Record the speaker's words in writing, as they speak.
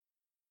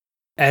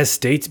As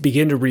states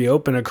begin to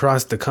reopen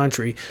across the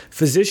country,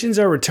 physicians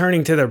are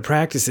returning to their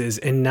practices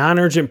and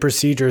non-urgent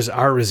procedures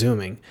are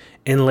resuming.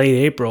 In late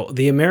April,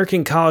 the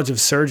American College of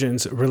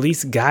Surgeons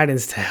released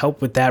guidance to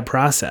help with that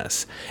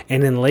process.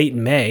 And in late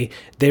May,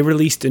 they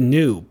released a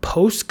new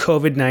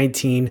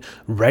post-COVID-19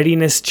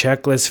 readiness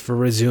checklist for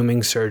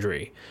resuming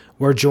surgery.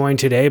 We're joined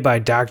today by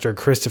Dr.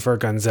 Christopher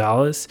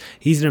Gonzalez.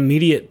 He's an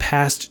immediate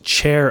past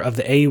chair of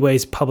the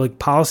AUA's Public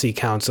Policy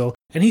Council,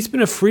 and he's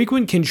been a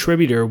frequent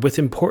contributor with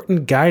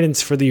important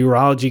guidance for the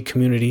urology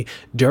community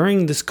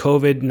during this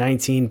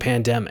COVID-19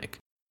 pandemic.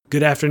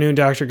 Good afternoon,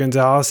 Dr.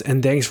 Gonzalez,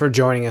 and thanks for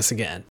joining us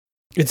again.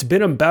 It's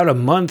been about a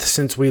month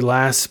since we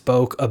last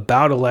spoke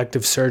about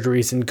elective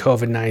surgeries in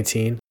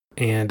COVID-19,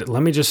 and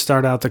let me just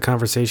start out the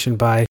conversation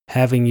by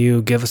having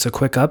you give us a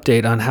quick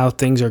update on how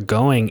things are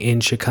going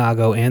in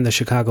Chicago and the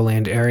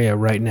Chicagoland area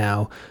right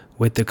now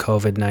with the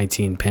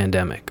COVID-19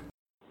 pandemic.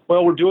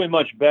 Well, we're doing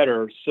much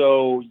better.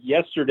 So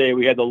yesterday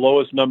we had the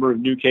lowest number of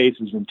new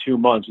cases in 2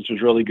 months, which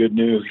was really good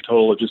news, a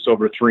total of just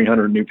over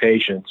 300 new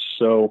patients.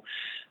 So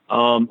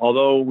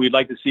although we'd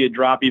like to see it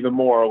drop even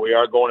more, we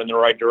are going in the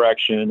right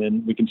direction,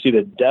 and we can see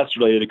that deaths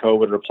related to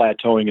COVID are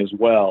plateauing as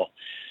well.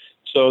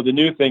 So the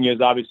new thing is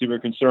obviously we're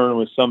concerned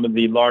with some of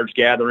the large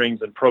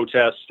gatherings and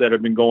protests that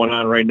have been going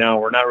on right now.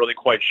 We're not really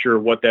quite sure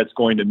what that's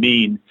going to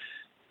mean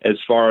as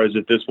far as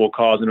if this will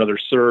cause another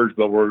surge,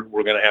 but we're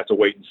going to have to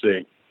wait and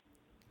see.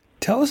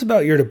 Tell us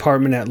about your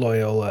department at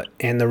Loyola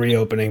and the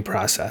reopening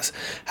process.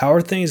 How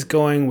are things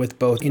going with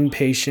both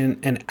inpatient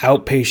and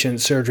outpatient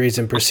surgeries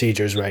and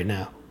procedures right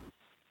now?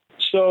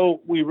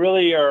 So we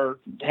really are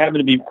having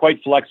to be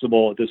quite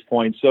flexible at this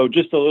point. So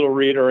just a little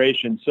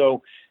reiteration.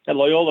 So at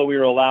Loyola, we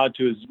were allowed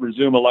to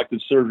resume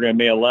elective surgery on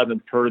May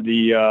 11th per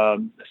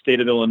the state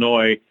of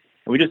Illinois.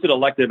 And we just did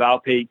elective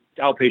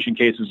outpatient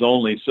cases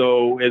only.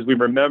 So as we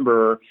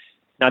remember,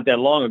 not that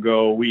long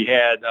ago, we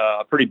had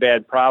a pretty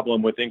bad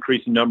problem with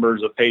increasing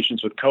numbers of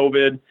patients with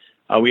COVID.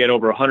 We had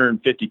over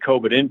 150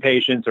 COVID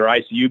inpatients. Our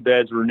ICU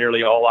beds were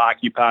nearly all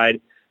occupied,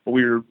 but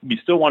we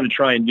still wanted to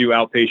try and do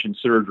outpatient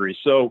surgery.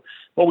 So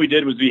what we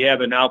did was we have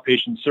an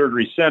outpatient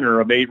surgery center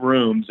of 8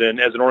 rooms, and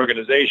as an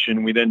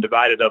organization, we then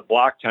divided up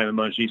block time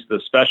amongst each of the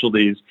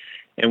specialties,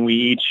 and we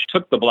each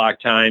took the block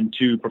time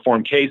to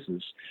perform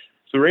cases.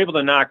 So we were able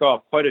to knock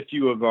off quite a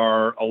few of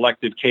our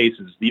elective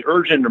cases. The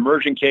urgent and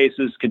emergent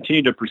cases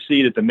continue to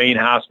proceed at the main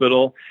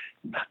hospital.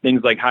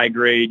 Things like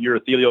high-grade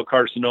urothelial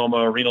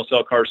carcinoma, renal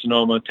cell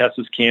carcinoma,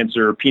 testis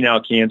cancer,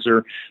 penile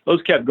cancer,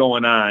 those kept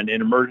going on.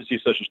 And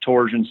emergencies such as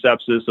torsion,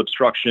 sepsis,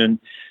 obstruction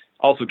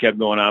also kept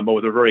going on, but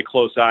with a very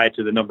close eye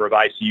to the number of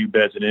ICU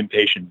beds and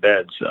inpatient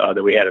beds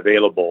that we had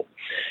available.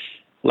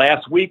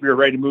 Last week, we were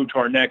ready to move to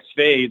our next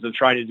phase of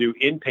trying to do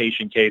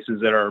inpatient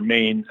cases at our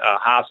main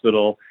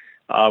hospital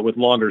with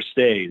longer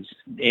stays.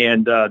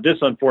 And this,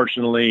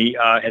 unfortunately,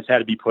 has had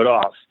to be put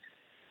off.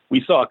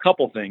 We saw a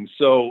couple things.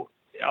 So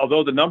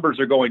although the numbers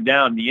are going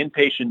down, the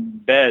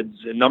inpatient beds,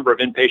 the number of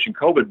inpatient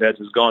COVID beds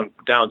has gone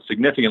down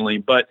significantly.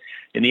 But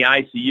in the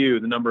ICU,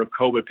 the number of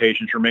COVID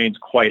patients remains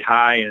quite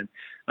high. And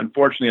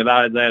unfortunately, a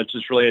lot of that is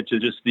just related to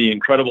just the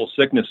incredible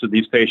sickness that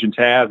these patients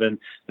have and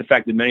the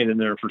fact that many of them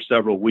are there for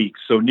several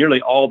weeks. So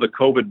nearly all the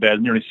COVID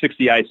beds, nearly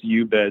 60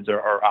 ICU beds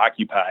are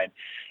occupied.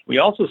 We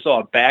also saw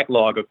a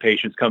backlog of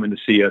patients coming to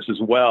see us as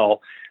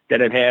well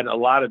that have had a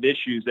lot of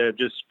issues that have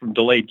just from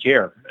delayed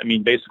care. I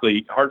mean,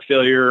 basically heart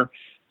failure,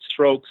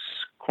 strokes,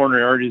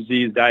 coronary artery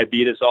disease,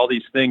 diabetes, all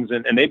these things.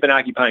 And they've been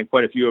occupying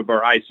quite a few of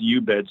our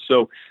ICU beds.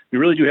 So we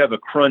really do have a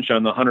crunch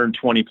on the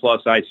 120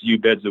 plus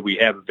ICU beds that we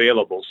have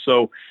available.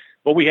 So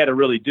what we had to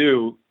really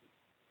do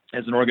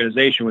as an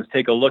organization was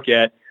take a look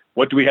at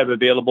what do we have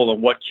available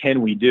and what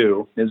can we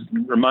do. As a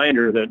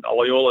reminder that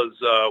Loyola is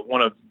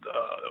one of the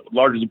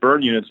largest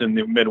burn units in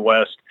the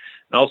Midwest,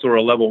 and also we're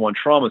a level 1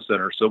 trauma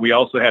center. So we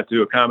also have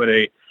to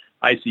accommodate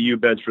ICU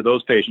beds for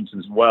those patients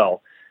as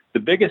well. The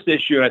biggest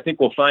issue, and I think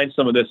we'll find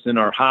some of this in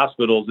our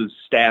hospitals, is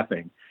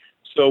staffing.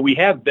 So we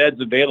have beds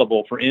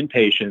available for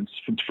inpatients,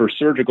 for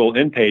surgical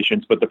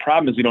inpatients, but the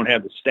problem is we don't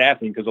have the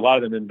staffing because a lot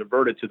of them have been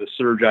diverted to the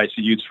surge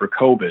ICUs for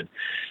COVID.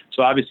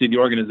 So obviously the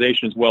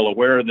organization is well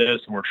aware of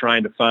this, and we're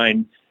trying to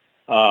find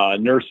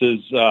nurses,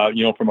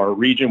 from our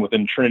region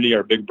within Trinity,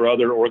 our big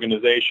brother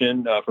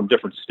organization, from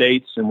different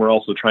states, and we're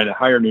also trying to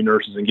hire new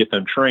nurses and get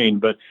them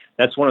trained. But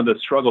that's one of the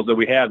struggles that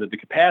we have, that the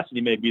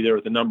capacity may be there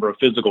with the number of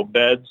physical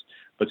beds,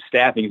 but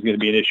staffing is going to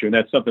be an issue, and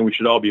that's something we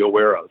should all be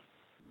aware of.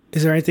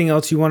 Is there anything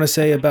else you want to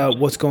say about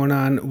what's going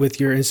on with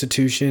your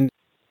institution?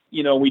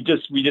 We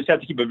just have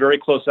to keep a very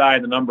close eye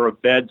on the number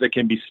of beds that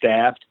can be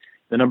staffed,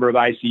 the number of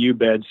ICU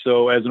beds.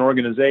 So as an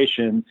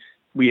organization,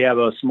 we have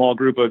a small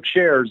group of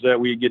chairs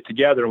that we get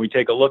together and we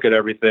take a look at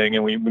everything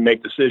and we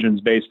make decisions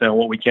based on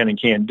what we can and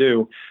can't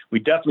do. We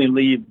definitely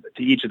leave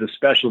to each of the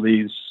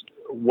specialties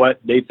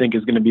what they think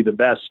is going to be the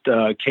best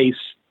case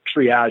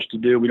triage to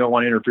do. We don't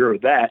want to interfere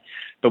with that,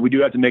 but we do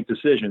have to make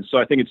decisions. So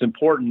I think it's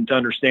important to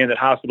understand that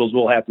hospitals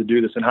will have to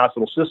do this and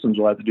hospital systems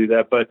will have to do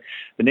that. But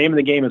the name of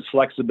the game is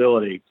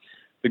flexibility.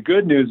 The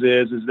good news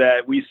is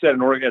that we set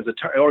as an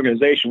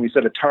organization, we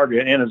set a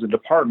target, and as a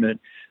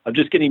department, of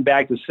just getting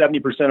back to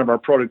 70% of our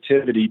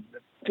productivity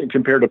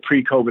compared to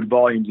pre-COVID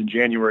volumes in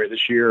January of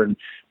this year. And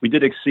we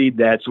did exceed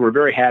that. So we're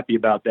very happy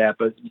about that.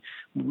 But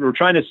we're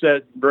trying to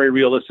set very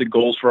realistic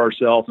goals for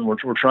ourselves, and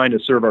we're trying to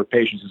serve our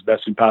patients as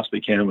best we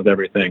possibly can with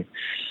everything.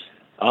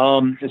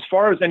 As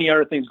far as any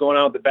other things going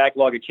on with the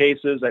backlog of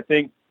cases, I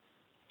think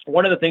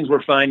one of the things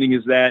we're finding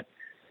is that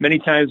many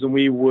times when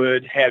we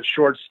would have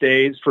short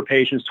stays for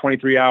patients,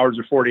 23 hours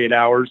or 48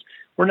 hours,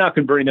 we're now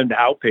converting them to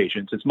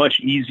outpatients. It's much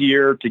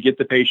easier to get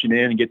the patient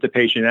in and get the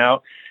patient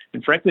out.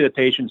 And frankly, the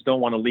patients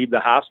don't want to leave the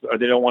hospital, or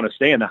they don't want to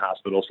stay in the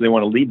hospital, so they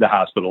want to leave the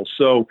hospital.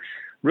 So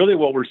really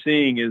what we're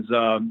seeing is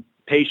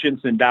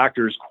patients and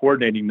doctors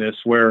coordinating this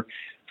where,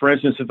 for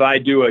instance, if I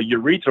do a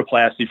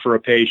urethroplasty for a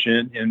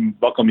patient in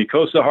buccal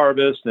mucosa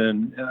harvest,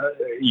 and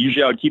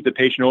usually I would keep the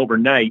patient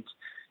overnight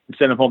and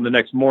send them home the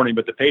next morning,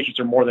 but the patients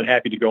are more than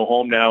happy to go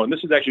home now. And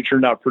this has actually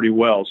turned out pretty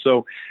well.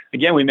 So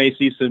again, we may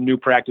see some new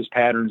practice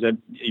patterns that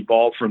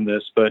evolve from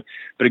this, but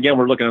again,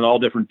 we're looking at all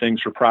different things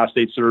for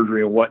prostate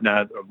surgery and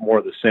whatnot, more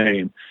of the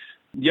same.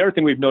 The other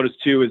thing we've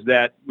noticed too is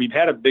that we've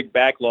had a big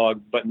backlog,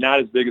 but not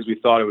as big as we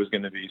thought it was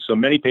going to be. So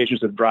many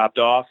patients have dropped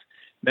off.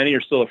 Many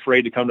are still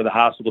afraid to come to the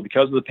hospital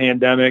because of the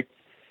pandemic.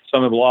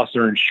 Some have lost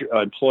their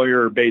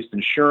employer-based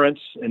insurance,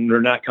 and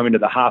they're not coming to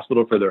the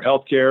hospital for their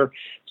health care.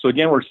 So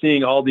again, we're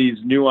seeing all these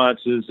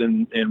nuances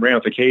and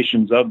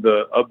ramifications of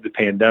the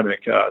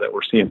pandemic that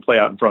we're seeing play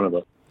out in front of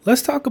us.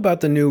 Let's talk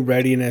about the new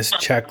readiness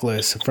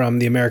checklist from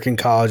the American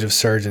College of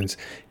Surgeons.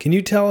 Can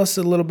you tell us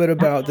a little bit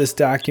about this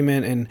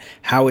document and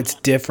how it's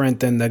different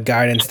than the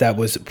guidance that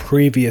was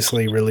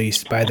previously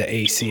released by the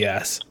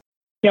ACS?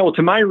 Yeah, well,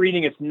 to my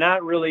reading, it's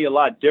not really a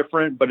lot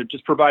different, but it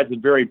just provides a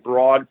very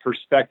broad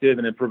perspective,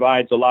 and it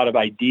provides a lot of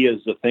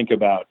ideas to think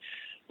about.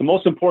 The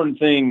most important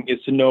thing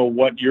is to know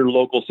what your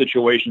local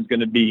situation is going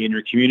to be in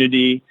your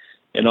community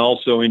and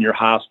also in your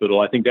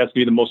hospital. I think that's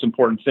going to be the most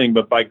important thing.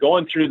 But by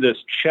going through this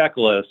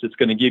checklist, it's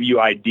going to give you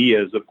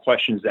ideas of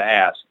questions to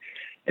ask.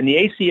 And the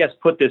ACS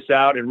put this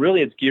out, and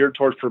really it's geared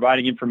towards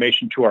providing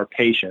information to our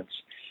patients.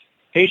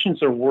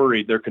 Patients are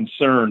worried, they're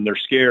concerned, they're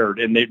scared,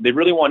 and they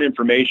really want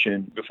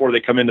information before they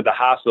come into the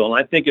hospital.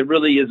 And I think it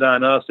really is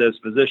on us as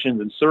physicians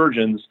and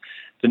surgeons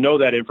to know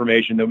that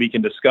information that we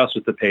can discuss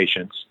with the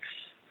patients.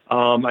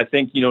 I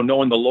think,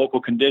 knowing the local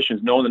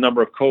conditions, knowing the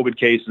number of COVID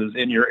cases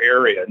in your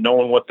area,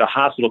 knowing what the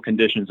hospital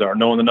conditions are,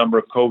 knowing the number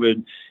of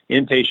COVID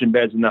inpatient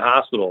beds in the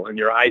hospital and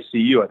your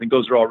ICU, I think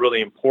those are all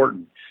really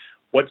important.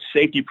 What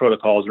safety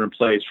protocols are in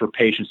place for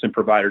patients and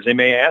providers? They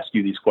may ask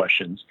you these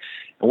questions.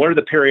 And what are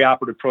the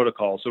perioperative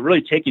protocols? So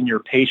really taking your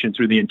patient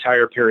through the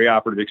entire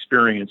perioperative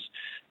experience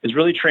is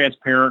really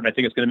transparent. I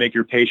think it's going to make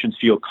your patients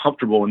feel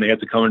comfortable when they have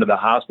to come into the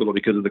hospital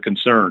because of the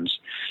concerns.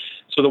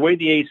 So the way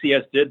the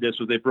ACS did this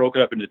was they broke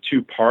it up into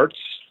two parts.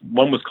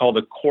 One was called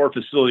the core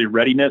facility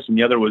readiness, and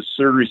the other was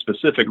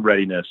surgery-specific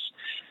readiness.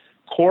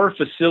 Core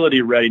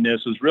facility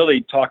readiness was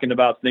really talking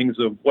about things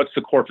of what's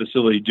the core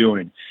facility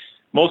doing.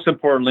 Most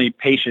importantly,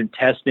 patient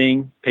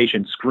testing,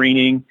 patient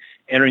screening,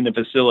 entering the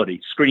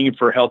facility, screening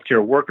for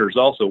healthcare workers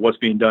also, what's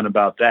being done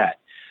about that.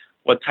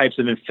 What types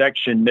of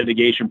infection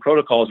mitigation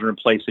protocols are in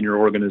place in your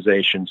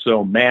organization?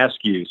 So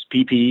mask use,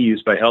 PPE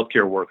use by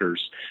healthcare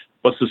workers.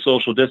 What's the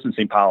social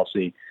distancing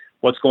policy?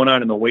 What's going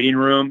on in the waiting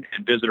room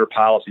and visitor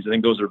policies? I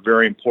think those are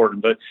very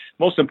important. But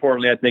most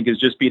importantly, I think, is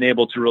just being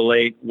able to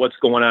relate what's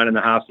going on in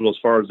the hospital as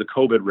far as the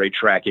COVID rate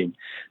tracking.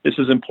 This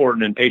is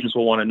important, and patients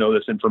will want to know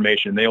this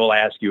information. They will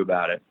ask you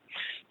about it.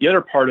 The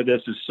other part of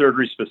this is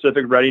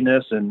surgery-specific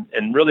readiness, and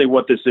really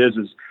what this is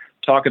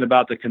talking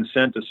about the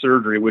consent to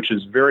surgery, which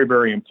is very,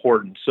 very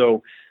important.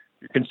 So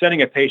you're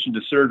consenting a patient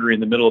to surgery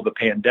in the middle of the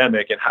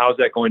pandemic, and how is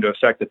that going to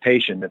affect the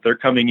patient? If they're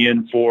coming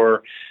in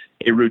for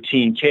a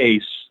routine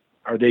case,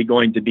 are they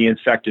going to be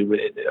infected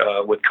with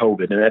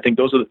COVID? And I think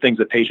those are the things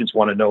that patients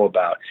want to know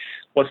about.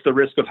 What's the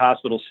risk of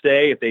hospital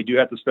stay if they do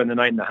have to spend the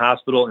night in the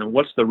hospital? And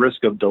what's the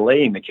risk of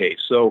delaying the case?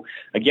 So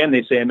again,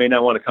 they say I may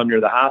not want to come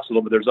near the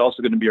hospital, but there's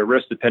also going to be a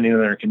risk depending on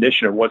their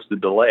condition of what's the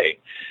delay.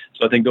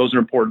 So I think those are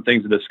important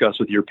things to discuss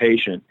with your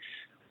patient.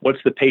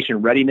 What's the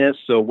patient readiness?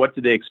 So what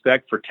do they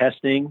expect for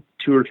testing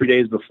 2 or 3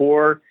 days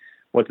before?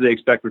 What do they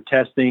expect for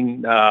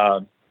testing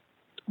the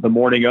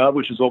morning of,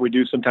 which is what we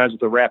do sometimes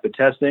with the rapid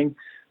testing?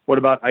 What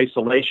about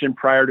isolation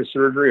prior to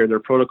surgery? Are there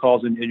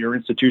protocols in your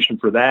institution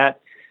for that?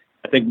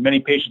 I think many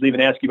patients even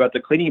ask you about the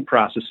cleaning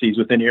processes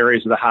within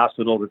areas of the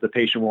hospital that the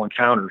patient will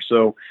encounter.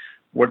 So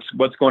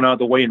what's going on at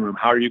the waiting room?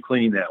 How are you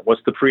cleaning that?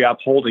 What's the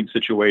pre-op holding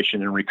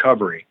situation and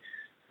recovery?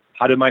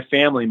 How do my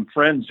family and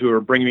friends who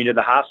are bringing me to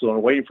the hospital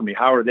and waiting for me,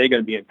 how are they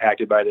going to be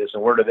impacted by this,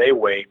 and where do they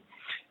wait?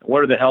 And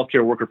what are the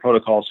healthcare worker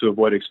protocols to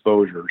avoid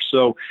exposure?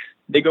 So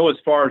they go as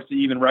far as to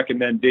even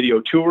recommend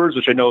video tours,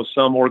 which I know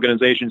some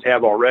organizations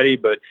have already,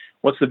 but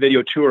what's the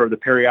video tour of the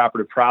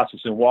perioperative process,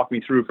 and walk me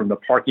through from the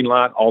parking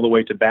lot all the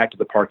way to back to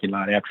the parking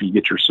lot after you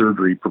get your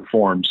surgery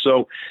performed.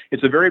 So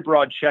it's a very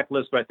broad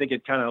checklist, but I think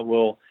it kind of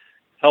will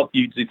help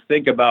you to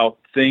think about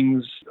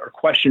things or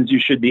questions you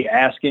should be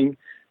asking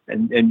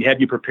and have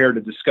you prepared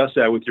to discuss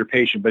that with your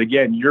patient. But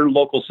again, your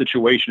local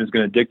situation is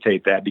going to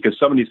dictate that, because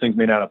some of these things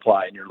may not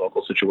apply in your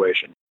local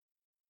situation.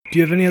 Do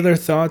you have any other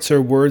thoughts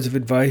or words of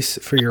advice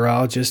for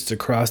urologists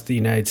across the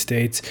United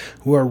States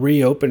who are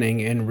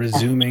reopening and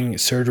resuming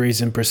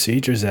surgeries and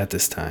procedures at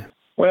this time?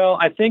 Well,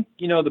 I think,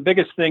 the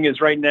biggest thing is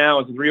right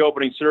now is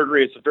reopening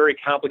surgery. It's a very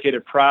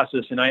complicated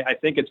process, and I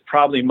think it's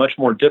probably much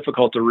more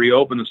difficult to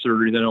reopen the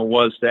surgery than it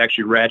was to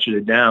actually ratchet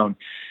it down.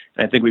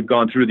 And I think we've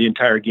gone through the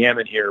entire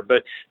gamut here.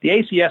 But the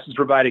ACS has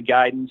provided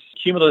guidance,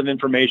 cumulative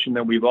information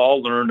that we've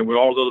all learned, and we're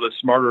all a little bit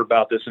smarter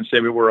about this than, say,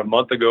 we were a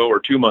month ago or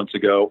 2 months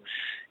ago.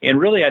 And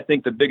really, I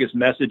think the biggest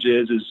message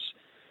is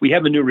we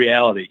have a new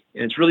reality,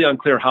 and it's really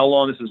unclear how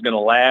long this is going to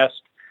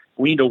last.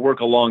 We need to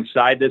work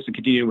alongside this and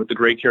continue with the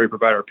great care we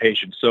provide our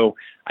patients. So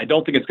I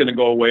don't think it's going to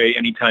go away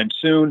anytime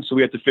soon. So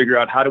we have to figure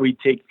out how do we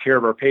take care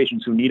of our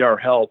patients who need our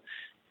help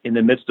in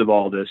the midst of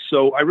all this.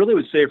 So I really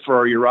would say for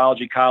our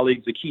urology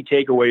colleagues, the key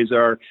takeaways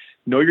are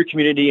know your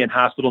community and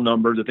hospital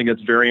numbers. I think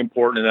that's very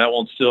important, and that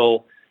will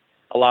instill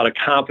a lot of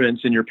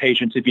confidence in your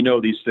patients if you know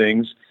these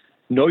things.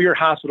 Know your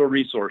hospital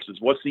resources.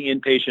 What's the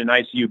inpatient and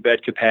ICU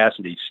bed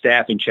capacity,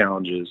 staffing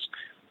challenges?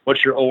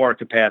 What's your OR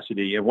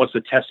capacity, and what's the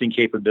testing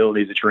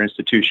capabilities at your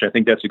institution? I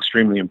think that's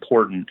extremely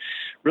important.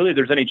 Really, if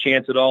there's any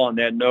chance at all on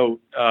that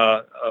note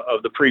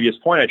of the previous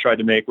point I tried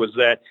to make was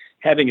that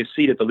having a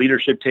seat at the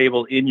leadership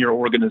table in your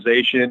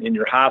organization, in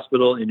your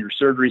hospital, in your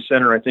surgery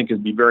center, I think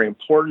would be very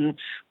important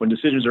when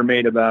decisions are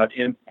made about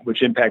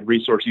which impact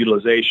resource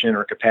utilization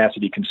or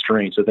capacity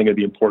constraints. I think it'd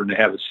be important to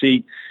have a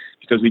seat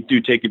because we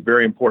do take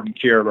very important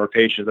care of our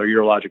patients, our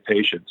urologic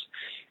patients.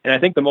 And I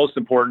think the most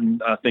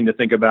important thing to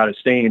think about is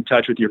staying in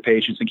touch with your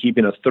patients and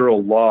keeping a thorough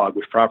log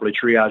which properly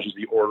triages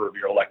the order of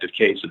your elective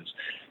cases.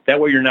 That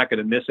way you're not going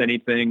to miss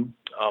anything.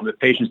 If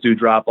patients do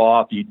drop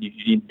off, you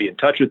need to be in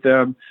touch with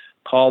them,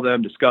 call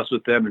them, discuss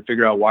with them, and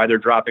figure out why they're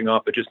dropping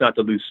off, but just not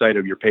to lose sight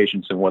of your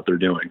patients and what they're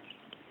doing.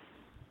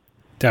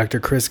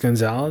 Dr. Chris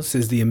Gonzalez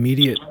is the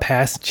immediate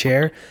past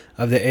chair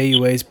of the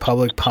AUA's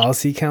Public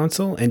Policy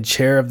Council and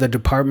chair of the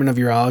Department of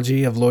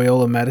Urology of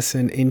Loyola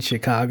Medicine in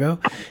Chicago.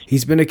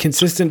 He's been a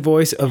consistent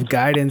voice of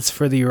guidance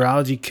for the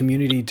urology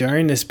community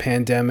during this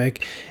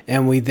pandemic,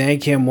 and we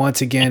thank him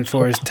once again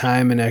for his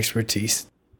time and expertise.